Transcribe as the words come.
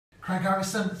Craig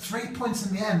Harrison, 3 points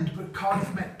in the end, but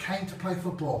Cardiff Met came to play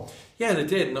football. Yeah, they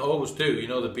did, and they always do. You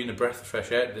know, they've been a breath of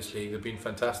fresh air in this league. They've been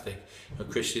fantastic. You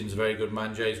know, Christian's a very good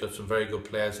manager. He's got some very good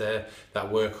players there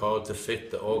that work hard, they're fit,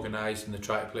 they're organised, and they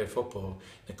try to play football.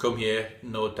 They come here,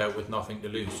 no doubt, with nothing to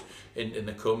lose, and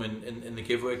they come and they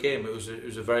give away a game. It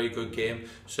was a very good game,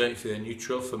 certainly for the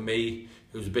neutral. For me,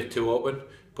 it was a bit too open,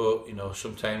 but you know,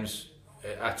 sometimes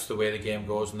that's the way the game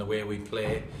goes and the way we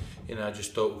play. You know, I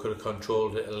just thought we could have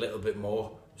controlled it a little bit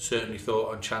more. Certainly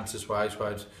thought on chances wise, we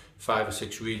had 5 or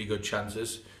 6 really good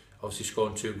chances. Obviously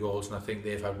scoring 2 goals, and I think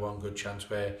they've had 1 good chance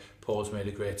where Paul's made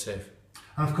a great save.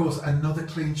 And of course, another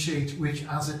clean sheet, which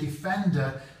as a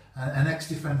defender, an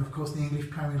ex-defender, of course, in the English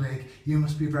Premier League, you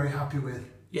must be very happy with.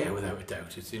 Yeah, without a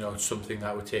doubt. It's, you know, it's something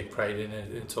that we take pride in.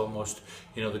 It's almost,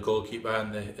 you know, the goalkeeper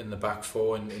and in the back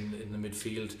four and in the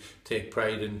midfield take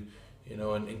pride in, you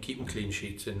know, and keeping clean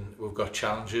sheets. And we've got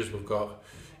challenges, we've got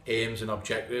aims and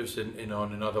objectives, and you know,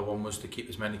 and another one was to keep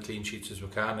as many clean sheets as we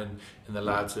can, and the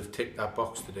lads have ticked that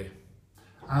box today.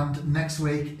 And next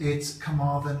week it's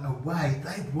Carmarthen away.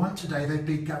 They've won today. They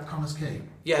beat Gap Connors Key.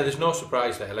 Yeah, there's no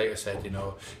surprise there. Like I said, you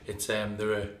know, it's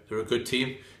they're a good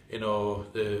team. You know,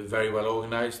 they're very well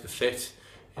organised, they're fit.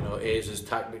 You know, A's is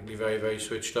tactically very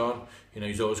switched on. You know,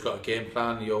 he's always got a game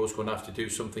plan. He's always going to have to do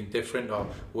something different or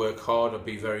work hard or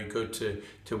be very good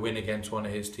to win against one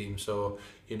of his teams. So,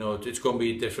 you know, it's going to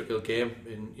be a difficult game.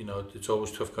 And, you know, it's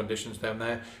always tough conditions down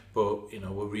there. But, you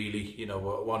know, we're really, you know,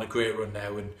 we're on a great run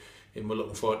now, and we're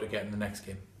looking forward to getting the next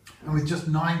game. And with just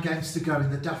 9 games to go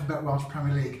in the Dafabet Welsh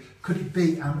Premier League, could it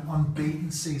be an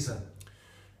unbeaten season?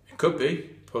 It could be,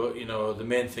 but, you know, the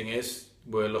main thing is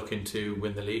we're looking to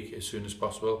win the league as soon as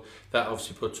possible. That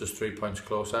obviously puts us 3 points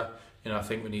closer. You know, I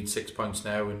think we need 6 points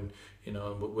now, and you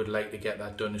know, we'd like to get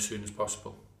that done as soon as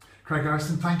possible. Craig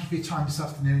Harrison, thank you for your time this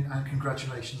afternoon, and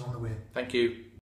congratulations on the win. Thank you.